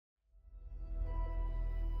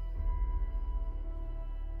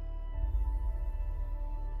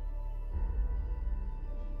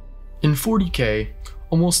In 40k,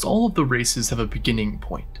 almost all of the races have a beginning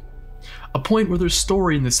point. A point where their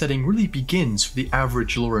story in the setting really begins for the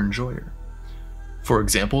average lore enjoyer. For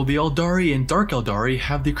example, the Eldari and Dark Eldari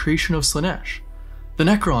have the creation of Slaanesh. The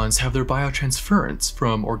Necrons have their biotransference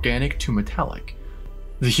from organic to metallic.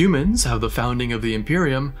 The humans have the founding of the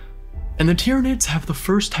Imperium, and the Tyranids have the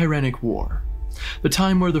First Tyrannic War, the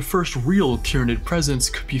time where the first real Tyranid presence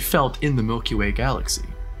could be felt in the Milky Way galaxy.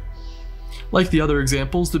 Like the other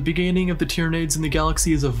examples, the beginning of the Tyranids in the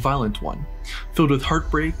galaxy is a violent one, filled with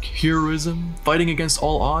heartbreak, heroism, fighting against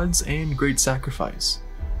all odds, and great sacrifice.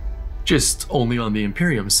 Just only on the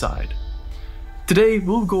Imperium side. Today,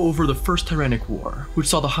 we'll go over the First Tyrannic War, which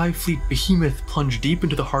saw the Hive Fleet Behemoth plunge deep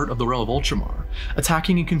into the heart of the realm of Ultramar,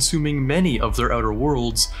 attacking and consuming many of their outer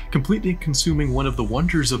worlds, completely consuming one of the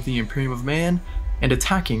wonders of the Imperium of Man, and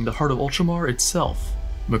attacking the heart of Ultramar itself,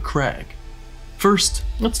 Macragge. First,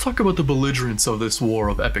 let's talk about the belligerents of this war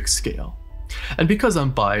of epic scale. And because I'm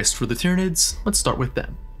biased for the Tyranids, let's start with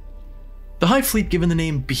them. The Hive Fleet, given the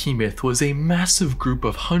name Behemoth, was a massive group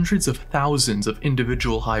of hundreds of thousands of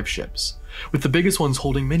individual hive ships, with the biggest ones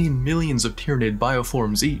holding many millions of Tyranid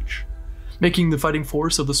bioforms each, making the fighting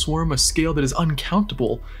force of the swarm a scale that is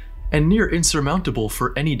uncountable and near insurmountable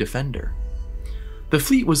for any defender. The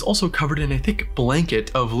fleet was also covered in a thick blanket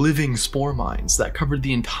of living spore mines that covered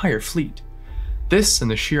the entire fleet. This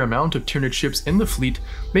and the sheer amount of Tyranid ships in the fleet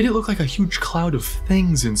made it look like a huge cloud of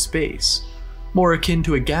things in space, more akin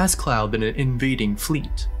to a gas cloud than an invading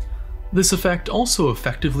fleet. This effect also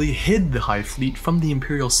effectively hid the Hive Fleet from the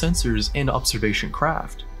Imperial sensors and observation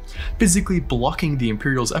craft, physically blocking the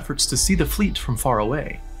Imperials' efforts to see the fleet from far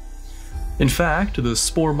away. In fact, the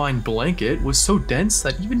spore mine blanket was so dense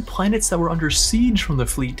that even planets that were under siege from the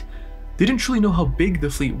fleet didn't truly know how big the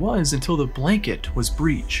fleet was until the blanket was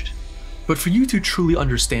breached. But for you to truly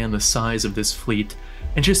understand the size of this fleet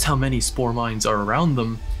and just how many spore mines are around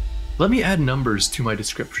them, let me add numbers to my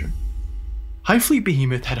description. Hive Fleet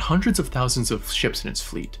Behemoth had hundreds of thousands of ships in its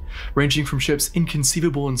fleet, ranging from ships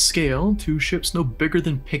inconceivable in scale to ships no bigger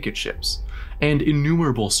than picket ships, and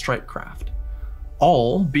innumerable strike craft,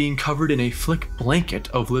 all being covered in a thick blanket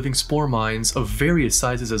of living spore mines of various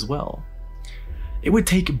sizes as well. It would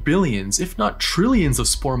take billions, if not trillions of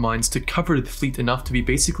spore mines to cover the fleet enough to be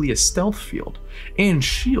basically a stealth field and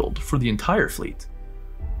shield for the entire fleet.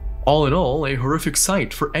 All in all, a horrific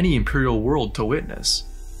sight for any Imperial world to witness.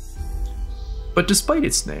 But despite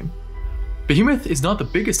its name, Behemoth is not the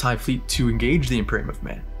biggest hive fleet to engage the Imperium of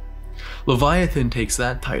Man. Leviathan takes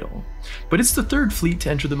that title, but it's the third fleet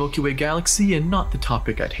to enter the Milky Way galaxy and not the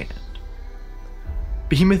topic at hand.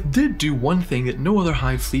 Behemoth did do one thing that no other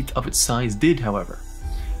hive fleet of its size did, however.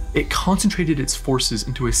 It concentrated its forces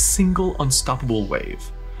into a single unstoppable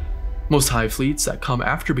wave. Most hive fleets that come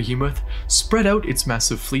after Behemoth spread out its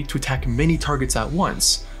massive fleet to attack many targets at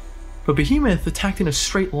once, but Behemoth attacked in a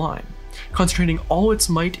straight line, concentrating all its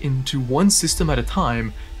might into one system at a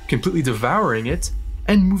time, completely devouring it,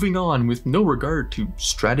 and moving on with no regard to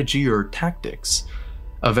strategy or tactics,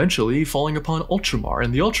 eventually falling upon Ultramar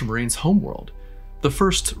and the Ultramarines' homeworld, the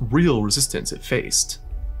first real resistance it faced.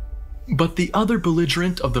 But the other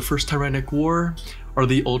belligerent of the First Tyrannic War are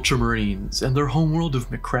the Ultramarines and their homeworld of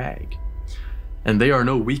Macragge. And they are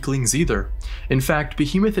no weaklings either. In fact,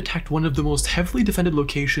 Behemoth attacked one of the most heavily defended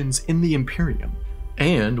locations in the Imperium,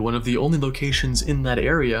 and one of the only locations in that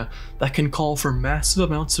area that can call for massive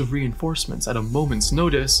amounts of reinforcements at a moment's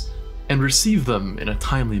notice and receive them in a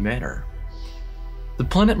timely manner. The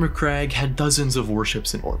planet Macragge had dozens of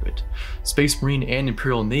warships in orbit, Space Marine and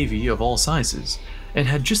Imperial Navy of all sizes, and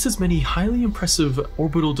had just as many highly impressive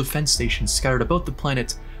orbital defense stations scattered about the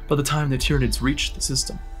planet by the time the Tyranids reached the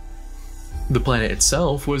system. The planet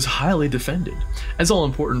itself was highly defended, as all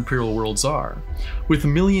important Imperial worlds are, with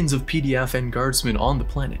millions of PDF and guardsmen on the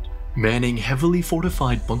planet, manning heavily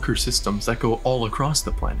fortified bunker systems that go all across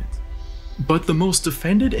the planet. But the most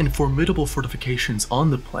defended and formidable fortifications on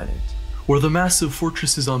the planet were the massive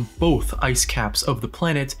fortresses on both ice caps of the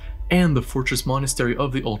planet and the fortress monastery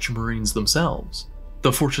of the Ultramarines themselves,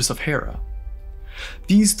 the Fortress of Hera.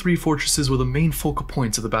 These three fortresses were the main focal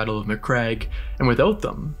points of the Battle of Macragge, and without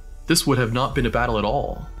them, this would have not been a battle at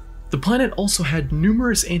all. The planet also had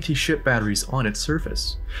numerous anti-ship batteries on its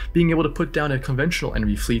surface, being able to put down a conventional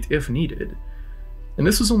enemy fleet if needed. And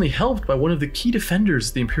this was only helped by one of the key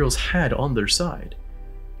defenders the Imperials had on their side,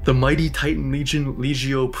 the mighty Titan Legion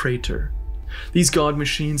Legio Praetor. These god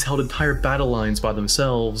machines held entire battle lines by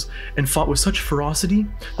themselves and fought with such ferocity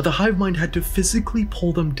that the hive mind had to physically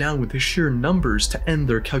pull them down with the sheer numbers to end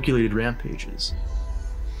their calculated rampages.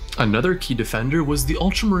 Another key defender was the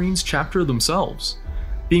Ultramarines chapter themselves.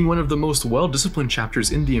 Being one of the most well-disciplined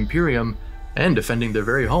chapters in the Imperium, and defending their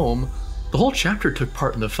very home, the whole chapter took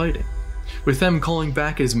part in the fighting, with them calling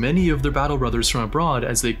back as many of their battle brothers from abroad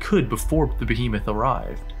as they could before the behemoth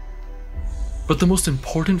arrived. But the most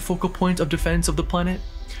important focal point of defense of the planet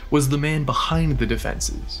was the man behind the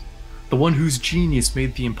defenses, the one whose genius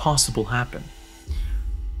made the impossible happen.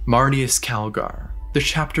 Marneus Calgar, the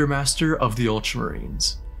chapter master of the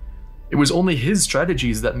Ultramarines. It was only his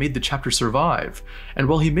strategies that made the chapter survive, and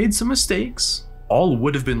while he made some mistakes, all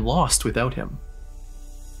would have been lost without him.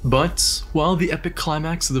 But while the epic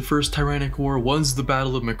climax of the First Tyrannic War was the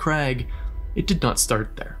Battle of Macragge, it did not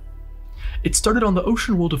start there. It started on the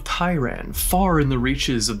ocean world of Tyran, far in the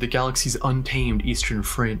reaches of the galaxy's untamed eastern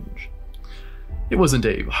fringe. It wasn't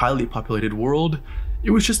a highly populated world,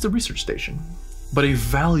 it was just a research station, but a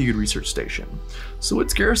valued research station, so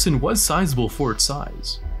its garrison was sizable for its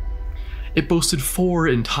size. It boasted 4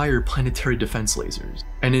 entire planetary defense lasers,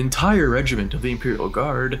 an entire regiment of the Imperial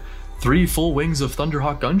Guard, 3 full wings of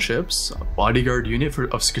Thunderhawk gunships, a bodyguard unit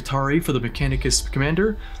of Skitarii for the Mechanicus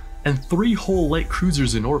commander, and 3 whole light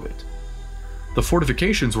cruisers in orbit. The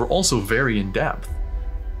fortifications were also very in-depth.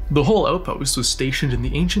 The whole outpost was stationed in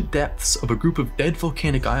the ancient depths of a group of dead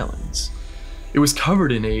volcanic islands. It was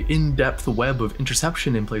covered in an in-depth web of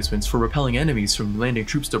interception emplacements for repelling enemies from landing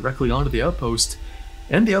troops directly onto the outpost,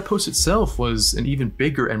 and the outpost itself was an even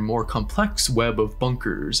bigger and more complex web of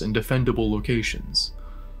bunkers and defendable locations,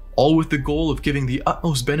 all with the goal of giving the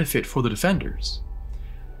utmost benefit for the defenders.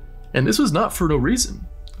 And this was not for no reason,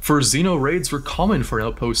 for Xeno raids were common for an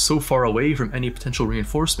outpost so far away from any potential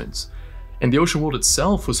reinforcements, and the ocean world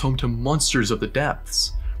itself was home to monsters of the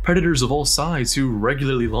depths, predators of all sizes who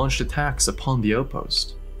regularly launched attacks upon the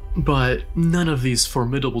outpost. But none of these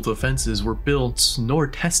formidable defenses were built nor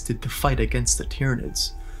tested to fight against the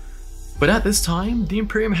Tyranids. But at this time, the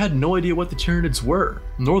Imperium had no idea what the Tyranids were,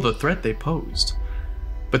 nor the threat they posed.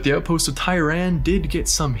 But the outpost of Tyran did get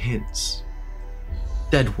some hints.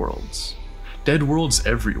 Dead worlds. Dead worlds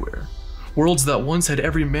everywhere. Worlds that once had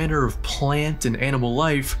every manner of plant and animal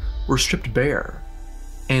life were stripped bare,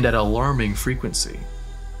 and at alarming frequency.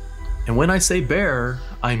 And when I say bare,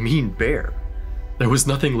 I mean bare. There was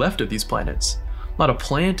nothing left of these planets. Not a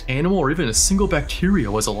plant, animal, or even a single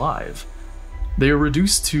bacteria was alive. They were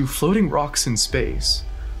reduced to floating rocks in space,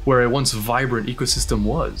 where a once vibrant ecosystem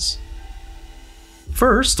was.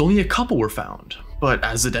 First, only a couple were found, but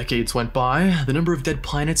as the decades went by, the number of dead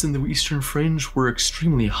planets in the eastern fringe were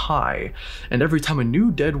extremely high, and every time a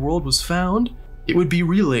new dead world was found, it would be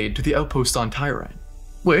relayed to the outpost on Tyran,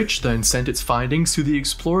 which then sent its findings to the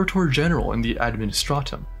Explorator General in the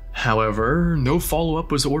Administratum. However, no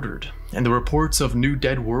follow-up was ordered, and the reports of new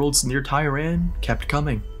dead worlds near Tyran kept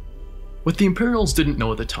coming. What the Imperials didn't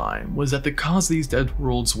know at the time was that the cause of these dead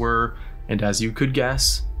worlds were, and as you could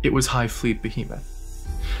guess, it was Hive Fleet Behemoth.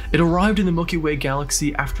 It arrived in the Milky Way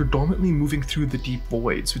galaxy after dormantly moving through the deep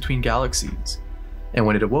voids between galaxies, and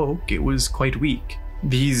when it awoke, it was quite weak.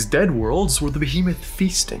 These dead worlds were the Behemoth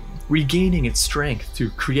feasting, regaining its strength to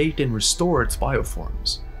create and restore its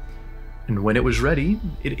bioforms. And when it was ready,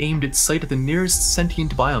 it aimed its sight at the nearest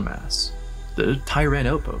sentient biomass, the Tyran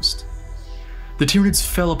outpost. The Tyranids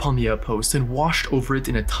fell upon the outpost and washed over it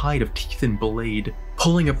in a tide of teeth and blade,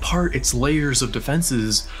 pulling apart its layers of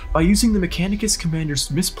defenses by using the Mechanicus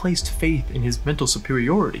commander's misplaced faith in his mental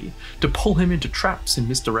superiority to pull him into traps and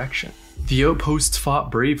misdirection. The outpost fought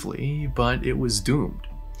bravely, but it was doomed.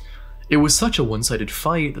 It was such a one-sided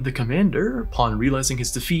fight that the commander, upon realizing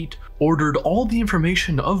his defeat, ordered all the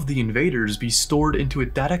information of the invaders be stored into a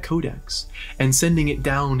data codex and sending it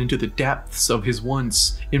down into the depths of his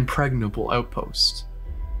once impregnable outpost.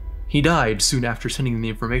 He died soon after sending the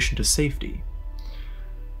information to safety.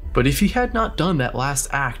 But if he had not done that last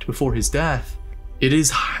act before his death, it is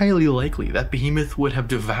highly likely that Behemoth would have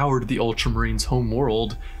devoured the Ultramarines' home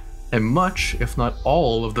world, and much, if not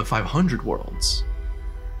all, of the 500 worlds.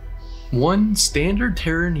 One standard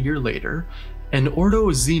Terran year later, an Ordo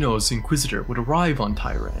Xenos Inquisitor would arrive on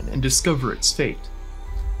Tyran and discover its fate.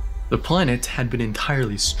 The planet had been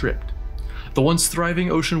entirely stripped. The once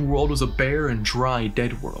thriving ocean world was a bare and dry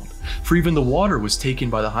dead world, for even the water was taken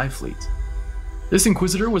by the Hive Fleet. This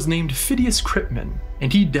Inquisitor was named Phidias Kripman,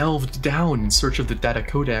 and he delved down in search of the data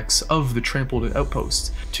codex of the trampled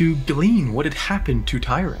outpost to glean what had happened to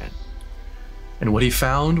Tyran. And what he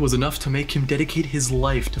found was enough to make him dedicate his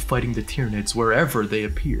life to fighting the Tyranids wherever they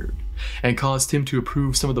appeared, and caused him to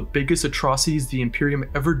approve some of the biggest atrocities the Imperium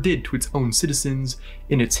ever did to its own citizens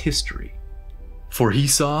in its history. For he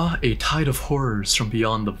saw a tide of horrors from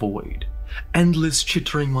beyond the void, endless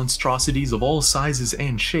chittering monstrosities of all sizes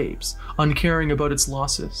and shapes, uncaring about its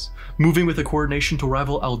losses, moving with a coordination to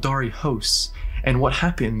rival Eldari hosts, and what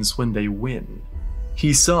happens when they win.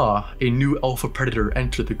 He saw a new alpha predator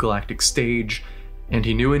enter the galactic stage, and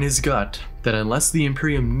he knew in his gut that unless the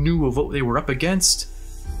Imperium knew of what they were up against,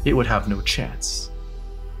 it would have no chance.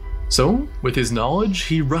 So, with his knowledge,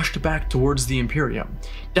 he rushed back towards the Imperium,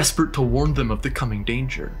 desperate to warn them of the coming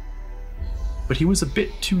danger. But he was a bit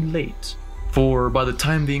too late, for by the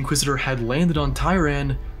time the Inquisitor had landed on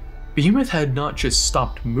Tyran, Behemoth had not just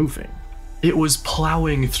stopped moving. It was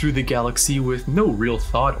plowing through the galaxy with no real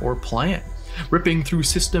thought or plan, ripping through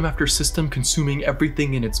system after system, consuming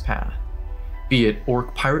everything in its path. Be it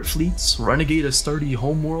orc pirate fleets, renegade Astarte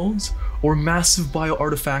homeworlds, or massive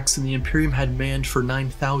bio-artifacts the Imperium had manned for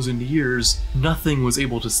 9,000 years, nothing was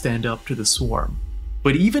able to stand up to the swarm.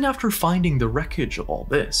 But even after finding the wreckage of all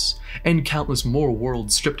this, and countless more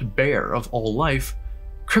worlds stripped bare of all life,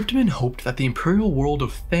 Cryptman hoped that the Imperial world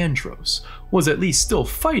of Thandros was at least still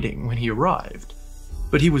fighting when he arrived.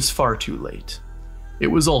 But he was far too late. It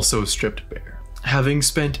was also stripped bare. Having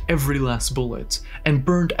spent every last bullet and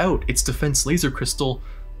burned out its defense laser crystal,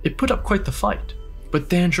 it put up quite the fight. But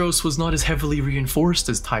Thandros was not as heavily reinforced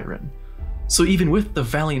as Tyran, so even with the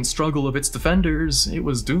valiant struggle of its defenders, it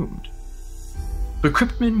was doomed. But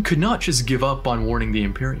Cryptman could not just give up on warning the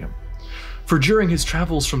Imperium, for during his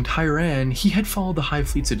travels from Tyran, he had followed the Hive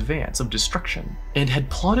Fleet's advance of destruction, and had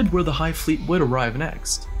plotted where the Hive Fleet would arrive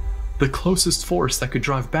next, the closest force that could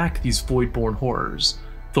drive back these void-born horrors,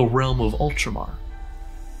 the realm of Ultramar.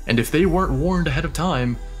 And if they weren't warned ahead of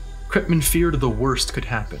time, Cryptman feared the worst could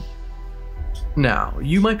happen. Now,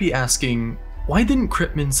 you might be asking, why didn't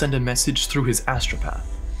Cryptman send a message through his astropath?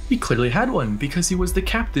 He clearly had one because he was the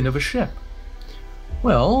captain of a ship.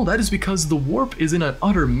 Well, that is because the warp is in an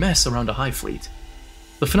utter mess around a Hive Fleet.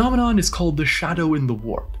 The phenomenon is called the shadow in the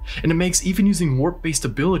warp, and it makes even using warp-based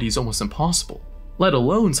abilities almost impossible, let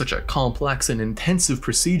alone such a complex and intensive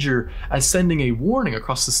procedure as sending a warning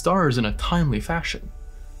across the stars in a timely fashion.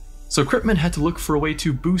 So Cryptman had to look for a way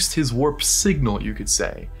to boost his warp signal, you could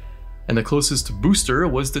say, and the closest booster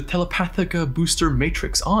was the Telepathica booster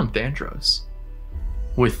matrix on Thandros.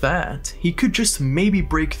 With that, he could just maybe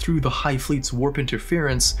break through the Hive Fleet's warp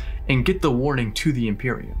interference and get the warning to the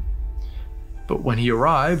Imperium. But when he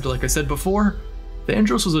arrived, like I said before,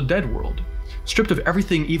 Thandros was a dead world, stripped of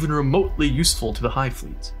everything even remotely useful to the Hive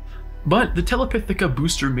Fleet. But the Telepathica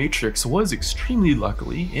booster matrix was extremely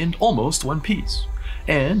luckily in almost one piece,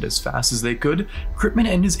 and as fast as they could, Cryptman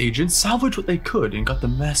and his agents salvaged what they could and got the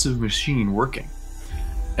massive machine working.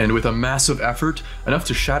 And with a massive effort, enough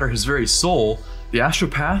to shatter his very soul, the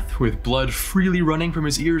astropath, with blood freely running from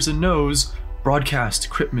his ears and nose, broadcast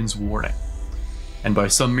Cryptman's warning. And by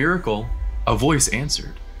some miracle, a voice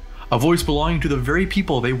answered. A voice belonging to the very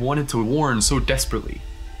people they wanted to warn so desperately.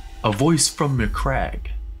 A voice from Macragge.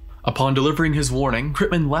 Upon delivering his warning,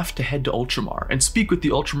 Cryptman left to head to Ultramar and speak with the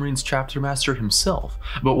Ultramarines chapter master himself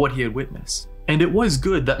about what he had witnessed. And it was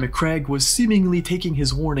good that Macragge was seemingly taking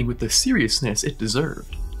his warning with the seriousness it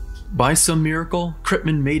deserved. By some miracle,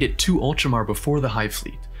 Cryptman made it to Ultramar before the Hive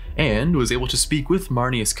Fleet, and was able to speak with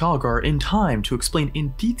Marneus Calgar in time to explain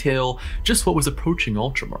in detail just what was approaching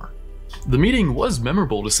Ultramar. The meeting was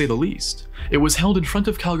memorable to say the least. It was held in front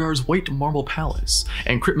of Calgar's white marble palace,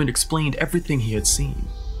 and Cryptman explained everything he had seen.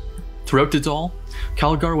 Throughout it all,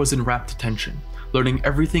 Calgar was in rapt attention, learning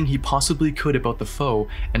everything he possibly could about the foe,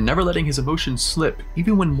 and never letting his emotions slip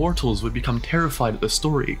even when mortals would become terrified at the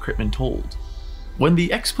story Cryptman told. When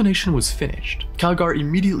the explanation was finished, Calgar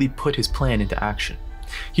immediately put his plan into action.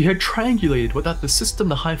 He had triangulated what that the system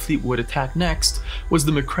the Hive Fleet would attack next was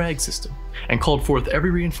the Macragge system, and called forth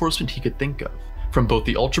every reinforcement he could think of, from both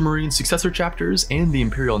the Ultramarine successor chapters and the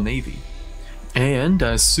Imperial Navy. And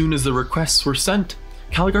as soon as the requests were sent,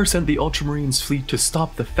 Calgar sent the Ultramarines fleet to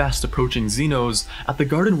stop the fast-approaching Xenos at the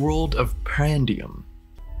garden world of Prandium.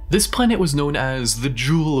 This planet was known as the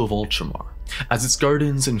Jewel of Ultramar, as its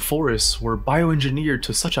gardens and forests were bioengineered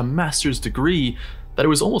to such a master's degree that it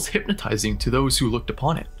was almost hypnotizing to those who looked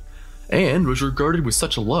upon it, and was regarded with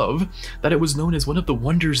such love that it was known as one of the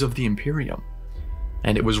wonders of the Imperium,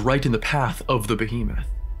 and it was right in the path of the Behemoth.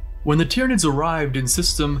 When the Tyranids arrived in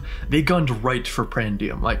system, they gunned right for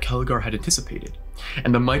Prandium like Calgar had anticipated,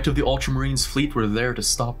 and the might of the Ultramarines fleet were there to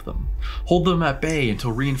stop them, hold them at bay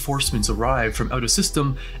until reinforcements arrived from out of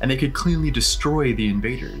system and they could cleanly destroy the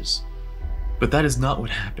invaders. But that is not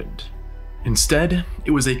what happened. Instead,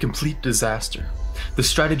 it was a complete disaster. The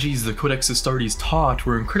strategies the Codex Astartes taught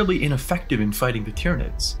were incredibly ineffective in fighting the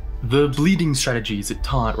Tyranids. The bleeding strategies it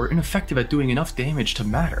taught were ineffective at doing enough damage to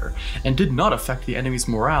matter, and did not affect the enemy's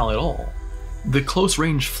morale at all. The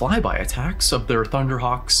close-range flyby attacks of their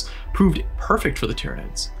Thunderhawks proved perfect for the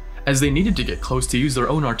Tyranids, as they needed to get close to use their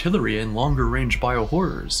own artillery and longer-range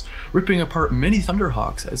bio-horrors, ripping apart many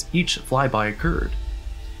Thunderhawks as each flyby occurred.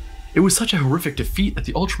 It was such a horrific defeat that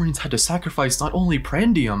the Ultramarines had to sacrifice not only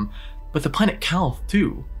Prandium, but the planet Calth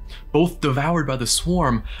too, both devoured by the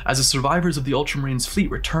swarm as the survivors of the Ultramarines'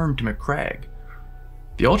 fleet returned to Macragge.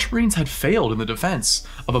 The Ultramarines had failed in the defense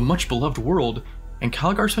of a much-beloved world, and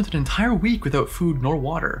Calgar spent an entire week without food nor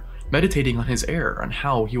water, meditating on his heir and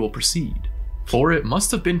how he will proceed. For it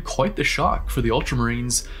must have been quite the shock for the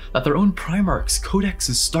Ultramarines that their own Primarch's Codex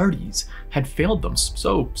Astartes had failed them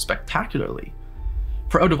so spectacularly.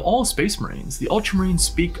 For out of all Space Marines, the Ultramarines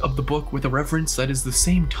speak of the book with a reverence that is the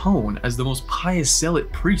same tone as the most pious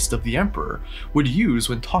zealot priest of the Emperor would use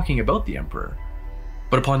when talking about the Emperor.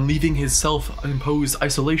 But upon leaving his self-imposed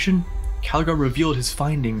isolation, Calgar revealed his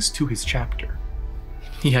findings to his chapter.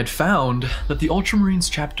 He had found that the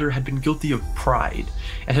Ultramarines chapter had been guilty of pride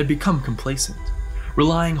and had become complacent,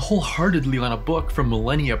 relying wholeheartedly on a book from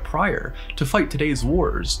millennia prior to fight today's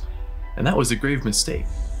wars, and that was a grave mistake.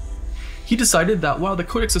 He decided that while the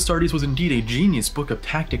Codex Astartes was indeed a genius book of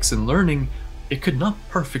tactics and learning, it could not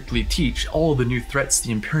perfectly teach all the new threats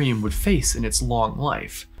the Imperium would face in its long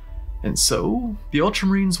life. And so, the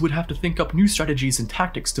Ultramarines would have to think up new strategies and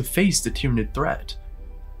tactics to face the Tyranid threat.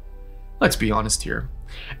 Let's be honest here,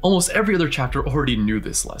 almost every other chapter already knew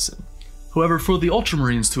this lesson. However, for the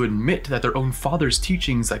Ultramarines to admit that their own father's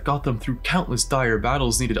teachings that got them through countless dire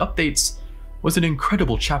battles needed updates was an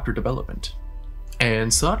incredible chapter development.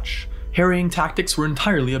 And such, harrying tactics were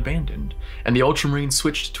entirely abandoned, and the Ultramarines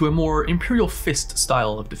switched to a more Imperial Fist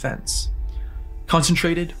style of defense.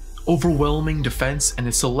 Concentrated, overwhelming defense and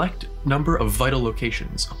a select number of vital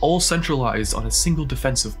locations, all centralized on a single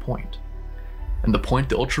defensive point. And the point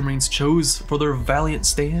the Ultramarines chose for their valiant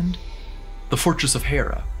stand? The Fortress of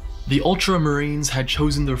Hera. The Ultramarines had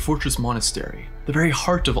chosen their fortress monastery, the very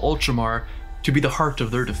heart of Ultramar, to be the heart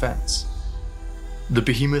of their defense. The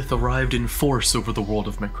behemoth arrived in force over the world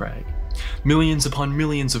of Macragge. Millions upon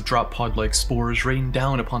millions of drop pod-like spores rained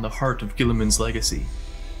down upon the heart of Guilliman's legacy.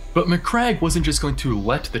 But Macragge wasn't just going to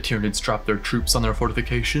let the Tyranids drop their troops on their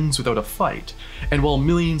fortifications without a fight, and while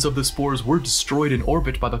millions of the spores were destroyed in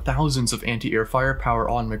orbit by the thousands of anti-air firepower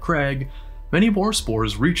on Macragge, many more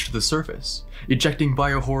spores reached the surface, ejecting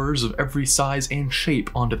bio-horrors of every size and shape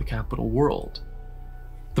onto the capital world.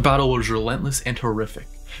 The battle was relentless and horrific.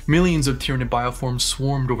 Millions of Tyranid bioforms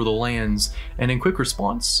swarmed over the lands, and in quick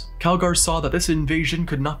response, Calgar saw that this invasion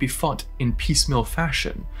could not be fought in piecemeal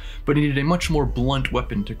fashion, but needed a much more blunt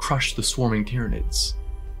weapon to crush the swarming Tyranids.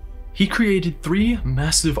 He created 3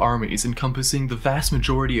 massive armies encompassing the vast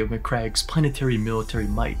majority of Macragge's planetary military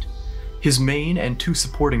might, his main and 2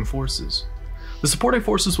 supporting forces. The supporting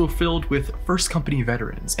forces were filled with First Company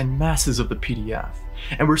veterans and masses of the PDF,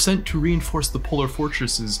 and were sent to reinforce the polar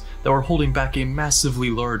fortresses that were holding back a massively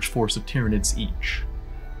large force of Tyranids each.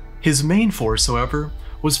 His main force, however,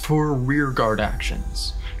 was for rearguard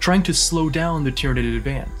actions, trying to slow down the Tyranid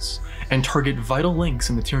advance, and target vital links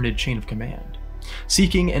in the Tyranid chain of command,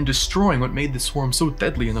 seeking and destroying what made the swarm so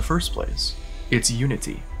deadly in the first place, its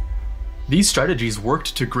unity. These strategies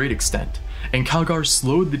worked to great extent, and Calgar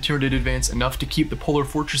slowed the Tyranid advance enough to keep the polar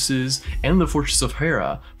fortresses and the Fortress of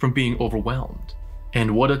Hera from being overwhelmed.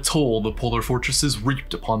 And what a toll the polar fortresses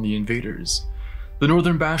reaped upon the invaders. The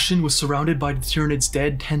northern bastion was surrounded by the Tyranids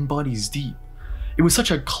dead 10 bodies deep. It was such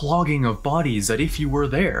a clogging of bodies that if you were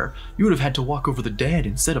there, you would have had to walk over the dead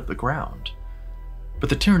instead of the ground. But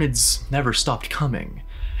the Tyranids never stopped coming,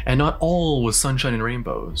 and not all was sunshine and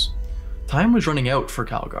rainbows. Time was running out for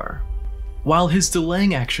Calgar. While his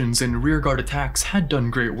delaying actions and rearguard attacks had done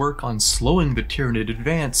great work on slowing the Tyranid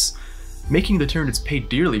advance, making the Tyranids pay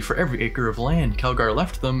dearly for every acre of land Calgar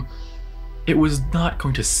left them, it was not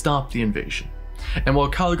going to stop the invasion. And while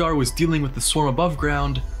Calgar was dealing with the swarm above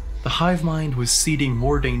ground, the hive mind was seeding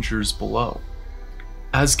more dangers below.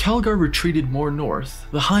 As Calgar retreated more north,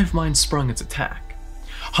 the hive mind sprung its attack.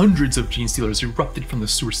 Hundreds of gene stealers erupted from the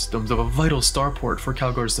sewer systems of a vital starport for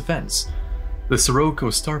Calgar's defense, the Sirocco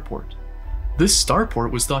starport. This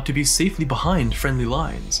starport was thought to be safely behind friendly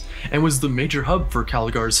lines, and was the major hub for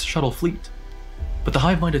Calgar's shuttle fleet. But the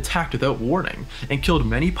hive mind attacked without warning, and killed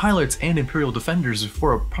many pilots and Imperial defenders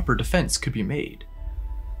before a proper defense could be made.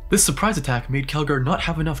 This surprise attack made Calgar not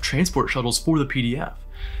have enough transport shuttles for the PDF,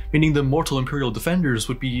 meaning the mortal Imperial defenders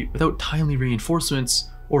would be without timely reinforcements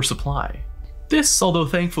or supply. This, although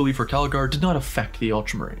thankfully for Calgar, did not affect the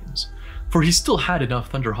Ultramarines, for he still had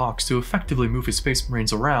enough Thunderhawks to effectively move his Space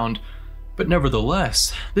Marines around. But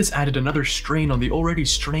nevertheless, this added another strain on the already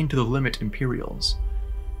strained to the limit Imperials.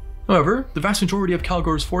 However, the vast majority of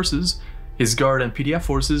Calgar's forces, his guard and PDF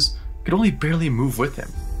forces, could only barely move with him,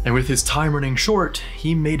 and with his time running short,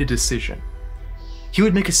 he made a decision. He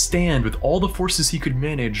would make a stand with all the forces he could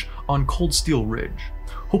manage on Cold Steel Ridge,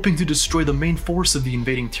 hoping to destroy the main force of the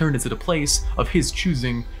invading Tyranids at a place of his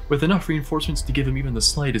choosing with enough reinforcements to give him even the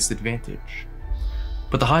slightest advantage.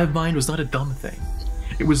 But the hive mind was not a dumb thing.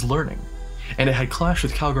 It was learning, and it had clashed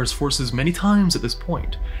with Calgar's forces many times at this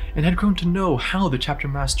point, and had grown to know how the Chapter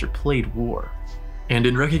Master played war. And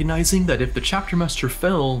in recognizing that if the Chapter Master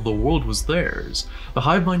fell, the world was theirs, the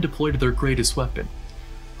hive mind deployed their greatest weapon,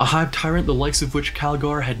 a hive tyrant the likes of which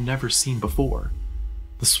Calgar had never seen before,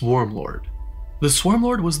 the Swarm Lord. The Swarm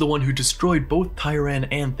Lord was the one who destroyed both Tyran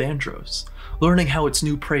and Thandros, learning how its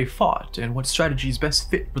new prey fought and what strategies best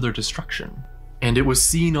fit for their destruction. And it was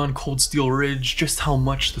seen on Cold Steel Ridge just how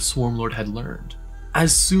much the Swarm Lord had learned.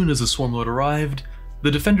 As soon as the Swarm Lord arrived, the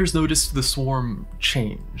defenders noticed the Swarm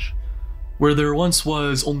change. Where there once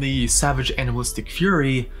was only savage animalistic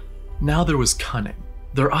fury, now there was cunning.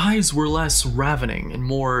 Their eyes were less ravening and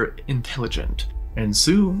more intelligent. And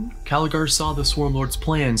soon, Calgar saw the Swarm Lord's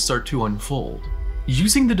plan start to unfold.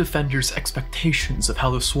 Using the defenders' expectations of how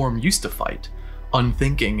the Swarm used to fight,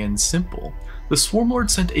 unthinking and simple, the Swarm Lord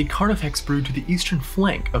sent a Carnifex brood to the eastern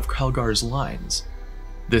flank of Calgar's lines.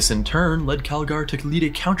 This in turn led Calgar to lead a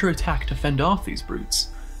counterattack to fend off these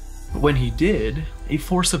brutes. But when he did, a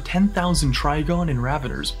force of 10,000 Trigon and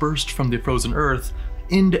Raveners burst from the frozen earth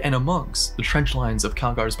into and amongst the trench lines of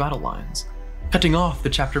Calgar's battle lines, cutting off the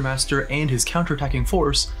Chapter Master and his counterattacking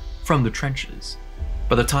force from the trenches.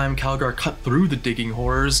 By the time Calgar cut through the digging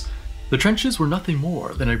horrors, the trenches were nothing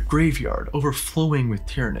more than a graveyard overflowing with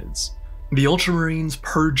Tyranids. The ultramarines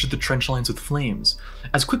purged the trench lines with flames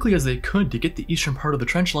as quickly as they could to get the eastern part of the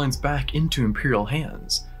trench lines back into Imperial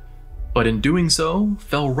hands, but in doing so,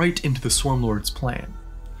 fell right into the Swarm Lord's plan.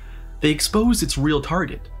 They exposed its real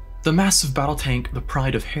target, the massive battle tank, the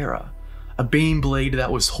Pride of Hera, a bane blade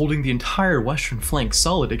that was holding the entire western flank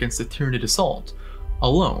solid against the Tyranid assault,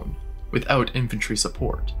 alone, without infantry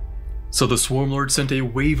support. So the Swarm Lord sent a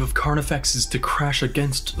wave of Carnifexes to crash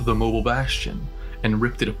against the mobile bastion and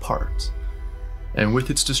ripped it apart. And with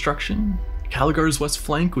its destruction, Calgar's west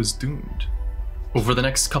flank was doomed. Over the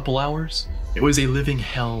next couple hours, it was a living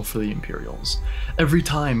hell for the Imperials. Every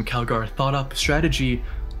time Calgar thought up strategy,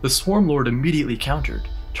 the Swarm Lord immediately countered,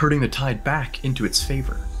 turning the tide back into its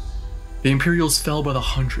favor. The Imperials fell by the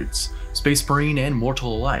hundreds, Space Marine and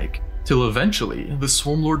mortal alike, till eventually the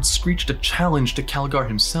Swarm Lord screeched a challenge to Calgar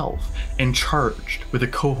himself and charged with a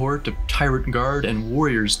cohort of Tyrant Guard and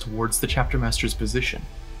warriors towards the Chapter Master's position.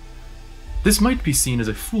 This might be seen as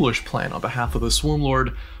a foolish plan on behalf of the Swarm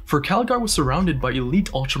Lord, for Calgar was surrounded by elite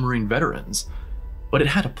ultramarine veterans, but it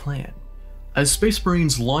had a plan. As Space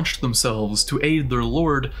Marines launched themselves to aid their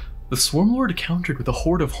lord, the Swarm Lord countered with a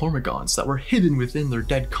horde of Hormigons that were hidden within their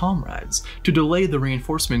dead comrades to delay the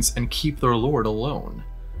reinforcements and keep their lord alone.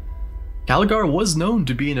 Calgar was known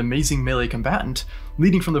to be an amazing melee combatant,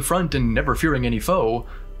 leading from the front and never fearing any foe,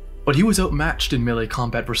 but he was outmatched in melee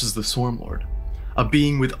combat versus the Swarm Lord, a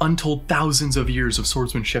being with untold thousands of years of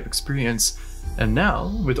swordsmanship experience, and now,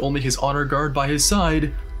 with only his honor guard by his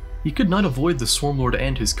side, he could not avoid the Swarm Lord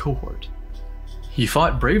and his cohort. He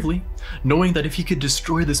fought bravely, knowing that if he could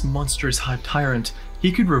destroy this monstrous hive tyrant,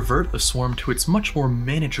 he could revert the swarm to its much more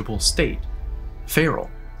manageable state, feral.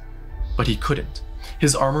 But he couldn't.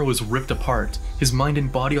 His armor was ripped apart, his mind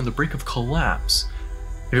and body on the brink of collapse.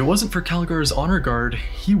 If it wasn't for Calgar's honor guard,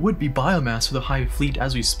 he would be biomass for the Hive Fleet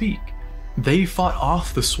as we speak. They fought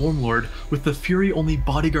off the Swarm Lord with the fury only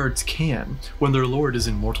bodyguards can when their lord is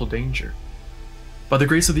in mortal danger. By the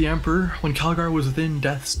grace of the Emperor, when Calgar was within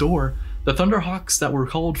death's door, the Thunderhawks that were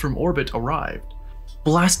called from orbit arrived,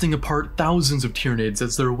 blasting apart thousands of Tyranids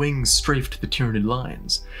as their wings strafed the Tyranid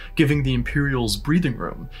lines, giving the Imperials breathing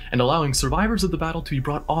room and allowing survivors of the battle to be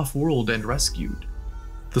brought off-world and rescued.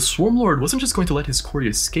 The Swarm Lord wasn't just going to let his quarry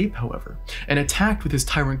escape, however, and attacked with his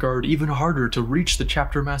Tyrant Guard even harder to reach the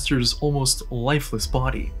Chapter Master's almost lifeless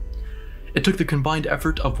body. It took the combined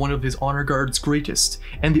effort of one of his honor guard's greatest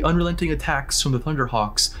and the unrelenting attacks from the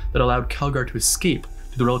Thunderhawks that allowed Calgar to escape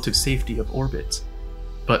to the relative safety of orbit.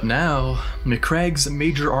 But now, Macraeg's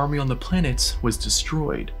major army on the planet was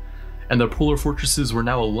destroyed, and the polar fortresses were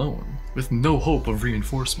now alone, with no hope of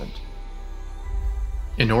reinforcement.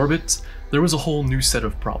 In orbit, there was a whole new set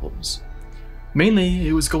of problems. Mainly,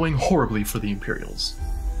 it was going horribly for the Imperials.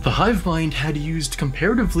 The hive mind had used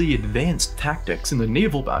comparatively advanced tactics in the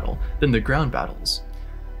naval battle than the ground battles.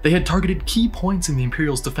 They had targeted key points in the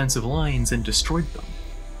Imperials' defensive lines and destroyed them.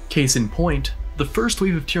 Case in point, the first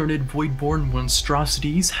wave of Tyranid voidborn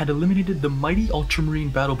monstrosities had eliminated the mighty ultramarine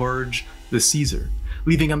battle barge, the Caesar,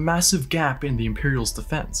 leaving a massive gap in the Imperials'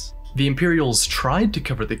 defense. The Imperials tried to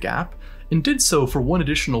cover the gap, and did so for one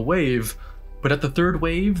additional wave, but at the third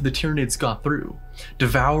wave, the Tyranids got through,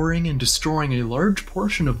 devouring and destroying a large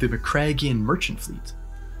portion of the Macragian merchant fleet.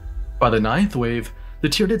 By the ninth wave, the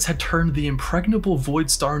Tyranids had turned the impregnable Void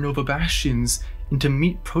Star Nova bastions into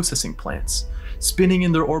meat processing plants, spinning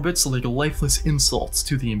in their orbits like lifeless insults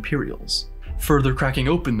to the Imperials, further cracking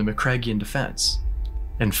open the Macragian defense.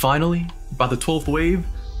 And finally, by the 12th wave,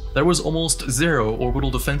 there was almost zero orbital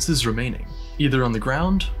defenses remaining, either on the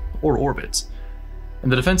ground or orbit,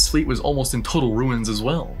 and the defense fleet was almost in total ruins as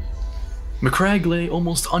well. Macrag lay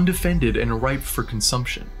almost undefended and ripe for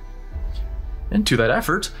consumption. And to that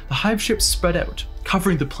effort, the hive ships spread out,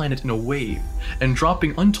 covering the planet in a wave, and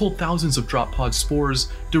dropping untold thousands of drop pod spores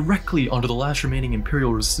directly onto the last remaining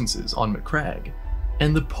Imperial resistances on Macrag,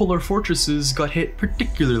 and the polar fortresses got hit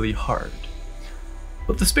particularly hard.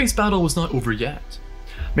 But the space battle was not over yet.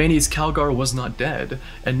 Marneus Calgar was not dead,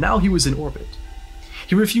 and now he was in orbit.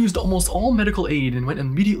 He refused almost all medical aid and went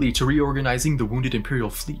immediately to reorganizing the wounded Imperial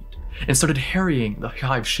fleet, and started harrying the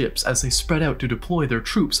hive ships as they spread out to deploy their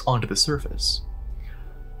troops onto the surface.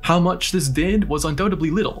 How much this did was undoubtedly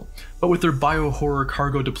little, but with their bio-horror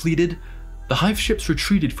cargo depleted, the hive ships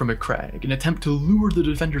retreated from Macrag in an attempt to lure the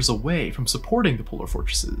defenders away from supporting the polar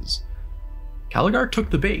fortresses. Calgar took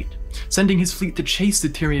the bait, sending his fleet to chase the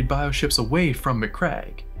Tyranid bioships away from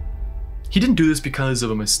Macrag. He didn't do this because of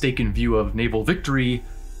a mistaken view of naval victory.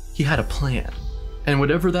 He had a plan, and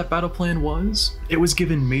whatever that battle plan was, it was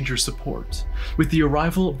given major support, with the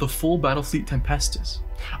arrival of the full battle fleet Tempestus,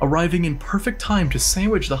 arriving in perfect time to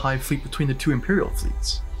sandwich the hive fleet between the two Imperial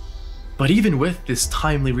fleets. But even with this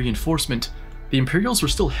timely reinforcement, the Imperials were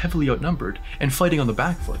still heavily outnumbered and fighting on the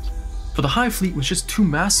back foot, for the hive fleet was just too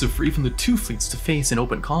massive for even the two fleets to face in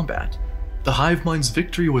open combat. The hive mind's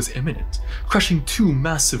victory was imminent. Crushing two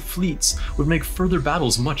massive fleets would make further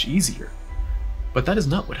battles much easier. But that is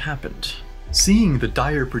not what happened. Seeing the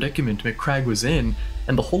dire predicament Macrag was in,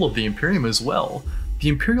 and the whole of the Imperium as well, the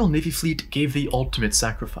Imperial Navy fleet gave the ultimate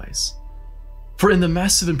sacrifice. For in the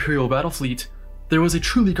massive Imperial battle fleet, there was a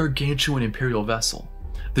truly gargantuan Imperial vessel,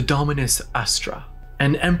 the Dominus Astra,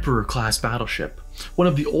 an Emperor-class battleship, one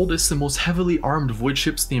of the oldest and most heavily armed void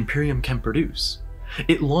ships the Imperium can produce.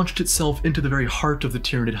 It launched itself into the very heart of the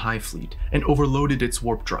Tyranid hive fleet and overloaded its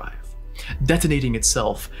warp drive, detonating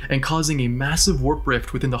itself and causing a massive warp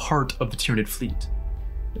rift within the heart of the Tyranid fleet.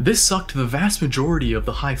 This sucked the vast majority of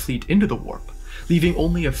the hive fleet into the warp, leaving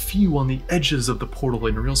only a few on the edges of the portal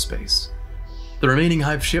in real space. The remaining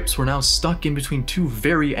hive ships were now stuck in between two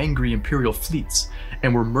very angry Imperial fleets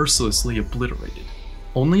and were mercilessly obliterated.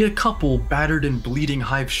 Only a couple battered and bleeding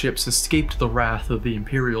hive ships escaped the wrath of the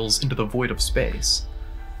Imperials into the void of space.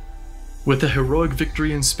 With a heroic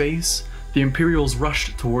victory in space, the Imperials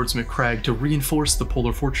rushed towards Macrag to reinforce the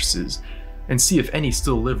polar fortresses and see if any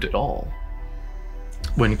still lived at all.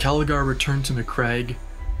 When Calgar returned to Macrag,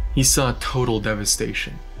 he saw total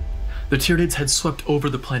devastation. The Tyranids had swept over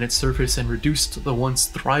the planet's surface and reduced the once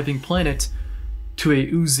thriving planet to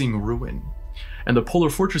a oozing ruin, and the polar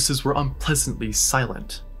fortresses were unpleasantly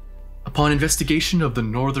silent. Upon investigation of the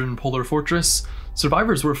northern polar fortress,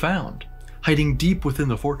 survivors were found, hiding deep within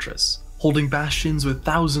the fortress, holding bastions with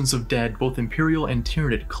thousands of dead, both Imperial and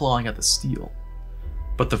Tyranid, clawing at the steel.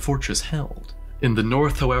 But the fortress held. In the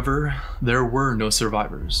north, however, there were no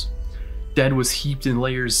survivors. Dead was heaped in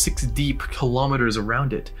layers 6 deep, kilometers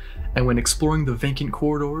around it, and when exploring the vacant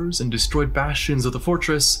corridors and destroyed bastions of the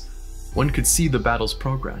fortress, one could see the battle's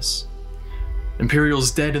progress. Imperials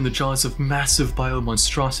dead in the jaws of massive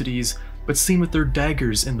bio-monstrosities, but seen with their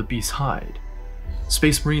daggers in the beast's hide.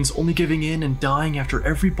 Space Marines only giving in and dying after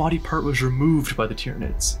every body part was removed by the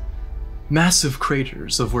Tyranids. Massive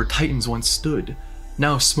craters of where Titans once stood,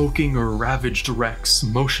 now smoking or ravaged wrecks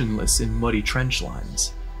motionless in muddy trench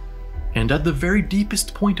lines. And at the very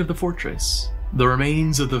deepest point of the fortress, the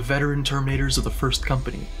remains of the veteran Terminators of the First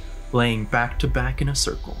Company, laying back to back in a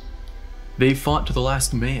circle. They fought to the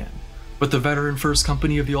last man, but the veteran First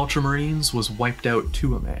Company of the Ultramarines was wiped out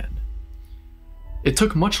to a man. It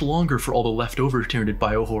took much longer for all the leftover Tyranid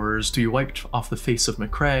bio-horrors to be wiped off the face of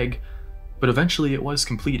Macrag, but eventually it was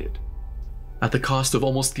completed. At the cost of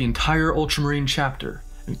almost the entire Ultramarine chapter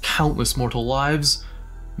and countless mortal lives,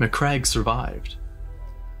 Macrag survived.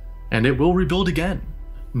 And it will rebuild again,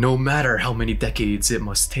 no matter how many decades it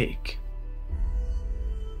must take.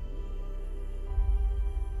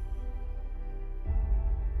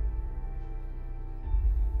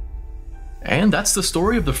 And that's the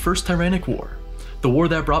story of the First Tyrannic War. the war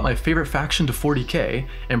that brought my favorite faction to 40k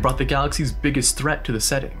and brought the galaxy's biggest threat to the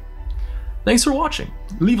setting. Thanks for watching.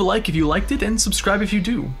 Leave a like if you liked it and subscribe if you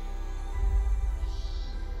do.